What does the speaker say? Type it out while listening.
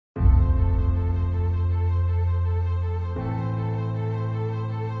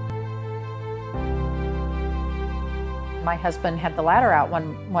My husband had the ladder out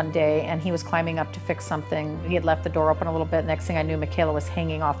one day and he was climbing up to fix something. He had left the door open a little bit. Next thing I knew, MyKayla was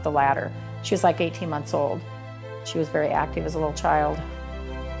hanging off the ladder. She was like 18 months old. She was very active as a little child.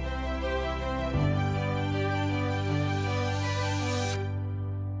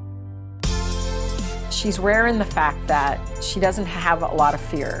 She's rare in the fact that she doesn't have a lot of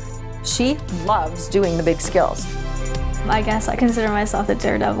fear. She loves doing the big skills. I guess I consider myself a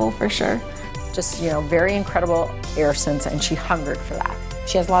daredevil for sure. Just, very incredible air sense, and she hungered for that.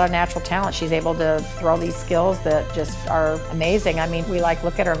 She has a lot of natural talent. She's able to throw these skills that just are amazing. I mean, we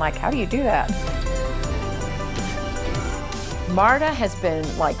look at her and how do you do that? Marta has been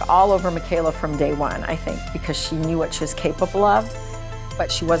all over MyKayla from day one, I think, because she knew what she was capable of, but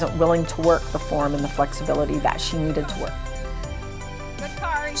she wasn't willing to work the form and the flexibility that she needed to work.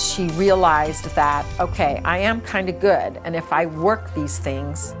 She realized that, okay, I am kind of good, and if I work these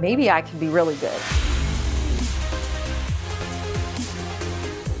things, maybe I can be really good.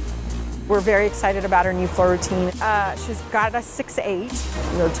 We're very excited about her new floor routine. She's got a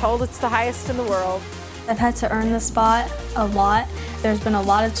 6'8". We're told it's the highest in the world. I've had to earn the spot a lot. There's been a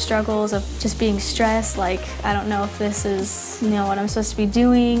lot of struggles of just being stressed, I don't know if this is, what I'm supposed to be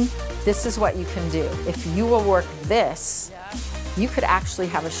doing. This is what you can do. If you will work this, you could actually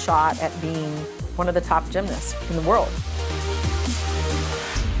have a shot at being one of the top gymnasts in the world.